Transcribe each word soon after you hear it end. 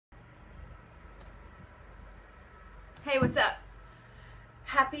Hey, what's up?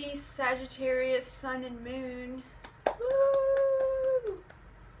 Happy Sagittarius sun and moon. Woo!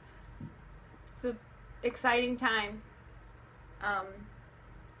 It's an exciting time. I'm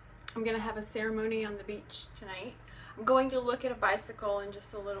gonna have a ceremony on the beach tonight. I'm going to look at a bicycle in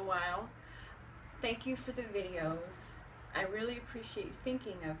just a little while. Thank you for the videos. I really appreciate you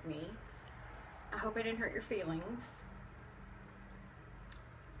thinking of me. I hope I didn't hurt your feelings.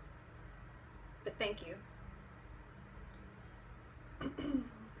 But thank you.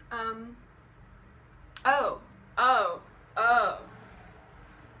 Oh.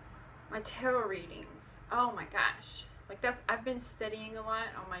 My tarot readings. Oh my gosh. Like I've been studying a lot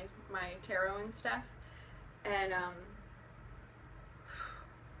on my tarot and stuff. And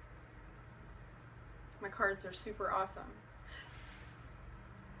my cards are super awesome.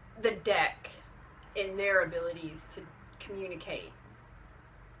 The deck in their abilities to communicate.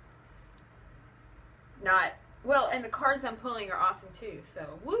 And the cards I'm pulling are awesome too, so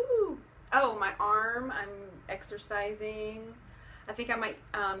woo! Oh, my arm, I'm exercising. I think I might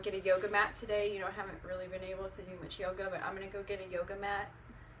get a yoga mat today. You know, I haven't really been able to do much yoga, but I'm going to go get a yoga mat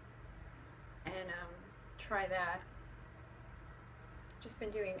and try that. Just been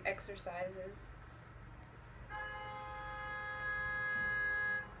doing exercises.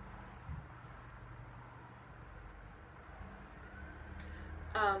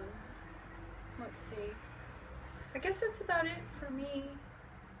 Let's see. I guess that's about it for me.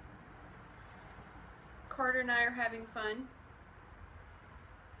 Carter and I are having fun.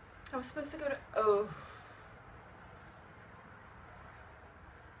 I was supposed to go to... Oh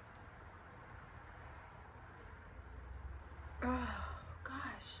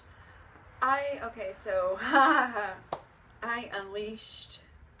gosh. Okay, so I unleashed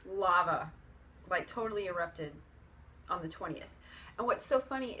lava, like totally erupted on the 20th. And what's so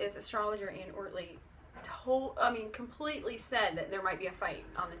funny is astrologer Ann Ortley completely said that there might be a fight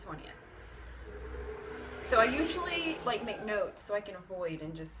on the 20th. So I usually make notes so I can avoid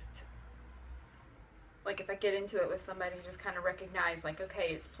and just if I get into it with somebody, just kind of recognize okay,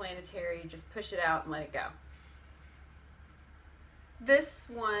 it's planetary, just push it out and let it go. This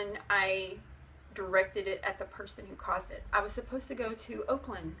one, I directed it at the person who caused it. I was supposed to go to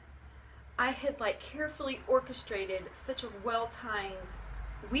Oakland. I had carefully orchestrated such a well-timed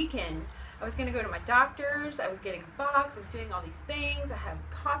weekend. I was going to go to my doctor's, I was getting a box, I was doing all these things, I had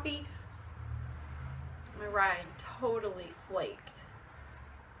coffee. My ride totally flaked.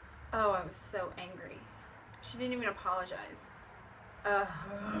 Oh, I was so angry. She didn't even apologize.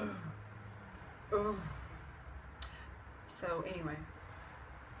 So anyway.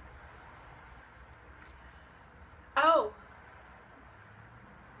 Oh!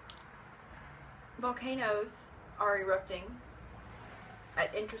 Volcanoes are erupting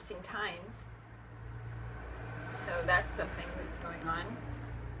at interesting times. So that's something that's going on.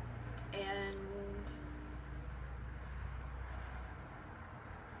 And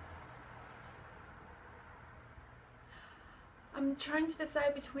I'm trying to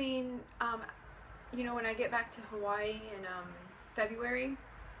decide between, when I get back to Hawaii in February,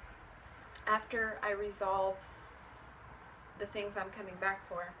 after I resolve the things I'm coming back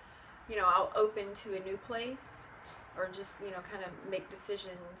for, I'll open to a new place or just, kind of make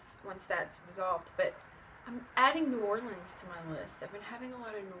decisions once that's resolved. But I'm adding New Orleans to my list. I've been having a lot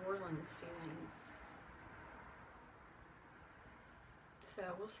of New Orleans feelings.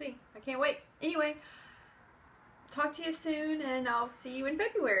 So we'll see. I can't wait. Anyway, talk to you soon, and I'll see you in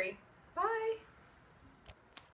February. Bye.